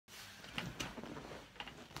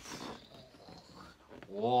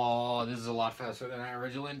Whoa, this is a lot faster than I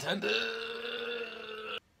originally intended.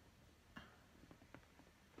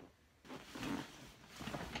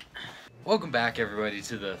 Welcome back, everybody,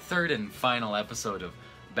 to the third and final episode of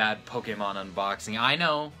Bad Pokemon Unboxing. I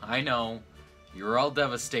know, you're all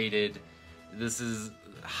devastated. This is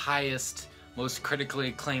the highest, most critically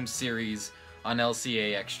acclaimed series on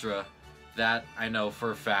LCA Extra. That I know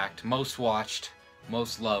for a fact. Most watched,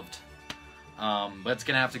 most loved. But it's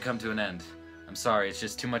gonna have to come to an end. I'm sorry, it's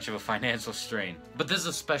just too much of a financial strain. But this is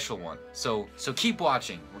a special one, so keep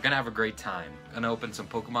watching. We're gonna have a great time. Gonna open some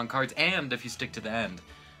Pokemon cards, and if you stick to the end,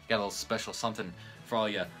 got a little special something for all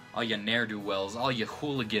you ne'er-do-wells, all you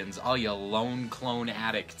hooligans, all you Loneclone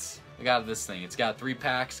addicts. I got this thing. It's got 3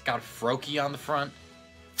 packs, got a Froakie on the front.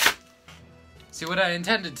 See, what I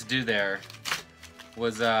intended to do there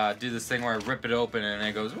was do this thing where I rip it open and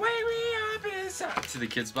it goes, "Wake me up inside," to the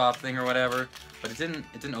Kids Bop thing or whatever. But it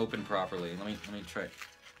didn't open properly. Let me try it.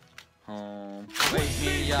 Home. Wake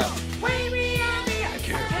me up. Wake me up. I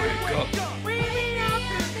can't wake up. Wake me up.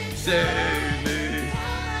 Save me.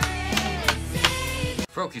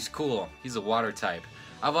 Froakie's cool. He's a water type.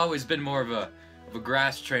 I've always been more of a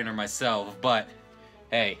grass trainer myself, but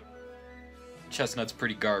hey, Chestnut's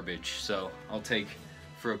pretty garbage, so I'll take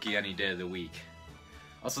Froakie any day of the week.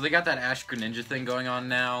 Also, they got that Ash Greninja thing going on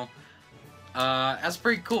now. That's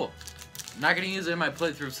pretty cool. Not gonna use it in my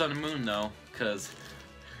playthrough of Sun and Moon though, cause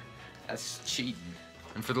that's cheating.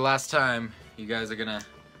 And for the last time, you guys are gonna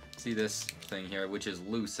see this thing here, which is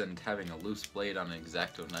loose, and having a loose blade on an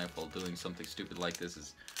X-Acto knife while doing something stupid like this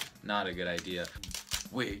is not a good idea.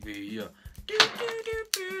 Wake me up.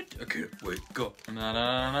 I can't wake up. Na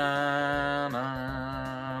na na na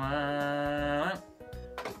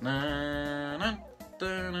na na na.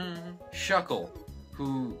 Shuckle,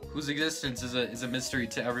 whose existence is a mystery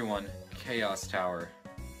to everyone. Chaos Tower.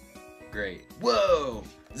 Great. Whoa!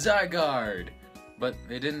 Zygarde! But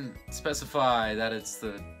they didn't specify that it's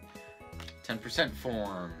the 10%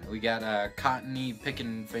 form. We got cottony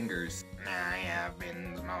picking fingers. I have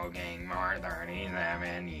been smoking for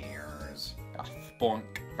 37 years. Bonk.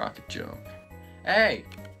 Rocket jump. Hey!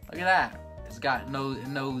 Look at that! It's got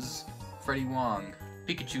nose Freddy Wong.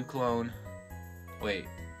 Pikachu clone. Wait.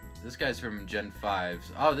 This guy's from Gen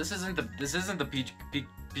 5. Oh, this isn't the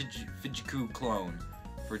Pikachu clone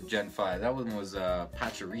for Gen 5. That one was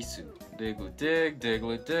Pachirisu. Diglett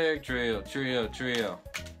dig, trio.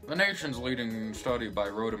 The nation's leading study by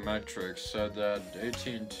Rotometrics said that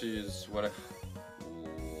AT&T's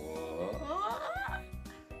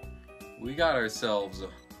we got ourselves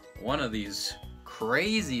one of these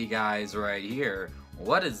crazy guys right here.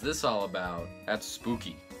 What is this all about? That's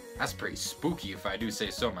spooky. That's pretty spooky if I do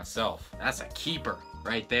say so myself. That's a keeper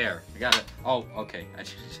right there. I got it. Oh, okay. I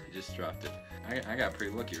just dropped it. I got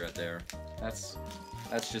pretty lucky right there. That's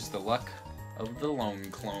just the luck of the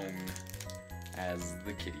Loneclone, as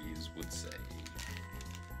the kiddies would say.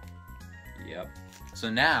 Yep.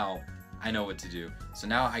 So now I know what to do. So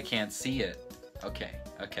now I can't see it. Okay.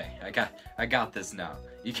 I got this now.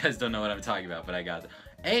 You guys don't know what I'm talking about, but I got it.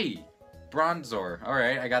 Hey! Bronzor.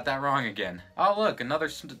 Alright, I got that wrong again. Oh look, another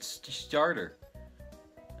starter.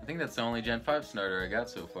 I think that's the only Gen 5 starter I got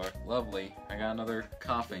so far. Lovely. I got another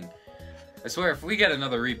coughing. I swear, if we get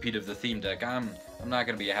another repeat of the theme deck, I'm not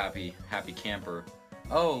gonna be a happy camper.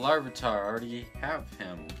 Oh, Larvitar, I already have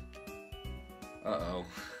him. Uh-oh.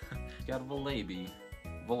 Got a Vullaby.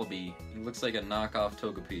 He looks like a knockoff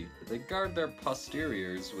Togepi. They guard their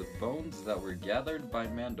posteriors with bones that were gathered by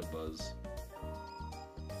Mandibuzz.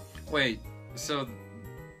 Wait, so...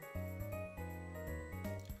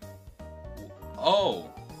 Oh!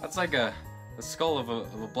 That's like a skull of a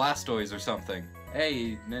Blastoise or something.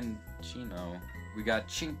 Hey, Minccino. We got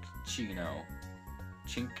Chinchino.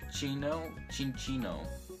 Chinchino.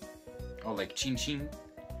 Oh, like Chin.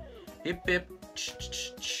 Hip hip.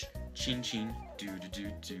 Chin.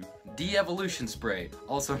 Do. De-evolution spray,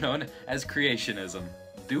 also known as creationism.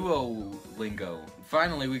 Duolingo.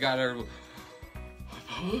 Finally, we got our...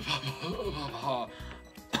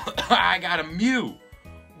 I got a Mew!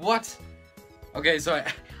 What? Okay, so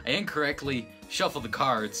I incorrectly shuffled the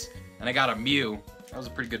cards, and I got a Mew. That was a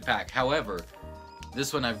pretty good pack. However,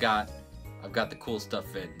 this one I've got the cool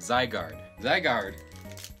stuff in. Zygarde. Zygarde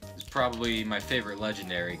is probably my favorite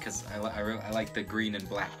legendary, because I like the green and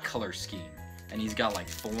black color scheme. And he's got like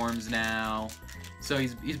forms now. So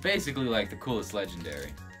he's basically like the coolest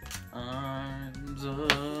legendary. Arms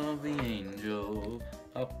of the angel.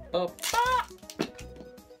 Up. Oh.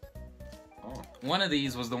 One of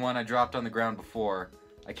these was the one I dropped on the ground before.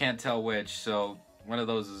 I can't tell which, so one of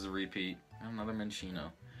those is a repeat. Another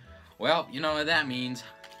Minccino. Well, you know what that means.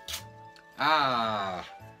 Ah,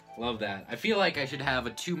 love that. I feel like I should have a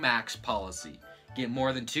 2 max policy. Get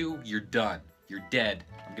more than 2, you're done. You're dead.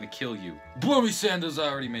 I'm gonna kill you. Bernie Sanders, I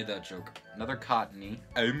already made that joke. Another cottony.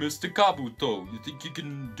 Hey, Mr. Kabuto, you think you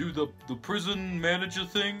can do the prison manager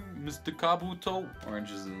thing, Mr. Kabuto? Orange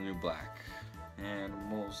is the new black.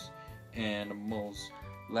 Animals, animals,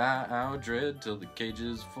 loud dread till the cage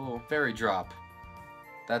is full. Fairy drop.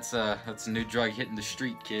 That's a new drug hitting the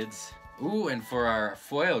street, kids. Ooh, and for our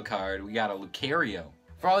foil card, we got a Lucario.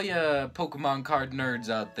 For all you Pokemon card nerds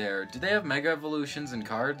out there, do they have Mega Evolutions in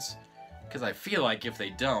cards? Because I feel like if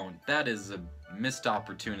they don't, that is a missed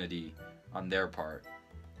opportunity on their part.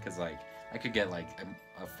 Because, like, I could get, like,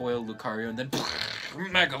 a foil Lucario and then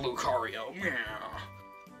Mega Lucario.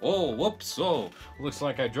 Oh, whoops. Oh, looks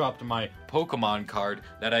like I dropped my Pokemon card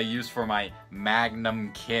that I use for my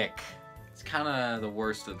Magnum Kick. It's kind of the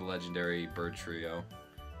worst of the legendary bird trio.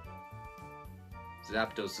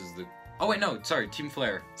 Zapdos is the... Oh, wait, no. Sorry, Team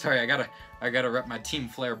Flare. Sorry, I gotta rep my Team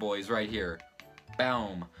Flare boys right here.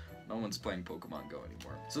 Boom. No one's playing Pokemon Go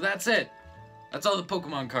anymore. So that's it. That's all the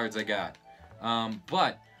Pokemon cards I got.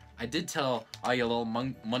 But I did tell all you little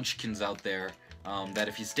munchkins out there that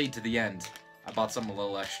if you stayed to the end, I bought something a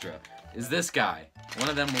little extra. Is this guy. One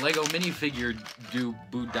of them Lego minifigure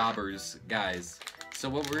boo-dabbers guys. So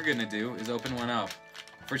what we're gonna do is open one up.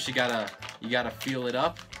 First you gotta feel it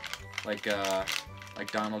up, like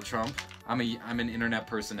Donald Trump. I'm an internet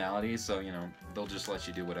personality, so you know they'll just let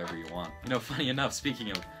you do whatever you want. You know, funny enough,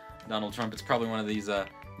 speaking of Donald Trump, it's probably one of these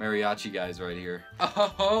mariachi guys right here.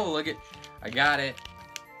 Oh, look at, I got it,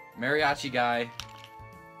 mariachi guy.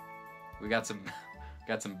 We got some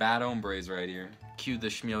bad hombres right here. Cue the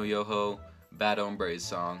Shmyo Yoho Bad Hombres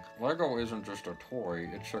song. Lego isn't just a toy,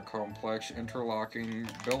 it's a complex interlocking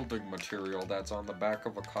building material that's on the back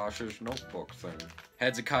of Akash's notebook thing.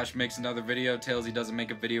 Heads Akash makes another video, tails he doesn't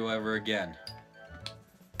make a video ever again.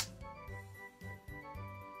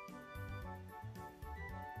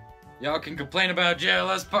 Y'all can complain about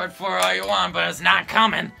JLS Part 4 all you want, but it's not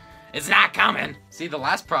coming! It's not coming! See, the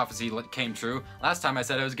last prophecy came true. Last time I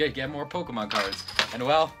said I was gonna get more Pokemon cards. And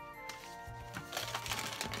well,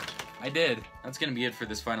 I did. That's gonna be it for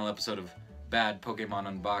this final episode of Bad Pokemon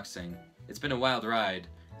Unboxing. It's been a wild ride,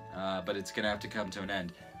 but it's gonna have to come to an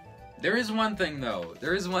end. There is one thing though.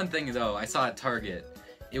 I saw at Target.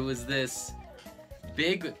 It was this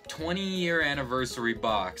big 20-year anniversary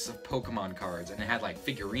box of Pokemon cards, and it had like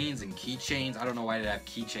figurines and keychains. I don't know why it have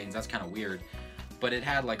keychains, that's kind of weird. But it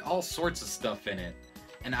had like all sorts of stuff in it.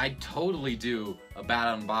 And I'd totally do a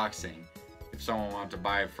bad unboxing if someone wanted to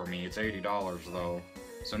buy it for me. It's $80 though.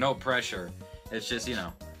 So no pressure. It's just, you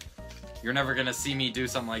know, you're never gonna see me do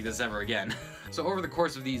something like this ever again. So over the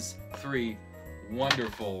course of these 3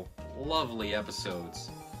 wonderful, lovely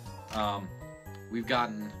episodes, we've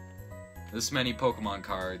gotten this many Pokemon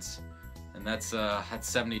cards, and that's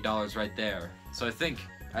 $70 right there. So I think,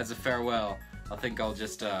 as a farewell, I think I'll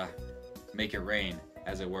just make it rain,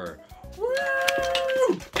 as it were. Woo!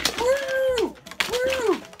 Woo! Woo!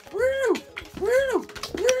 Woo! Woo!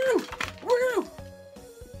 Woo! Woo!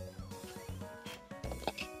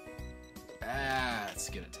 It's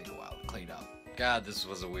gonna take a while to clean up. God, this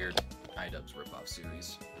was a weird iDubbbz ripoff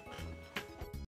series.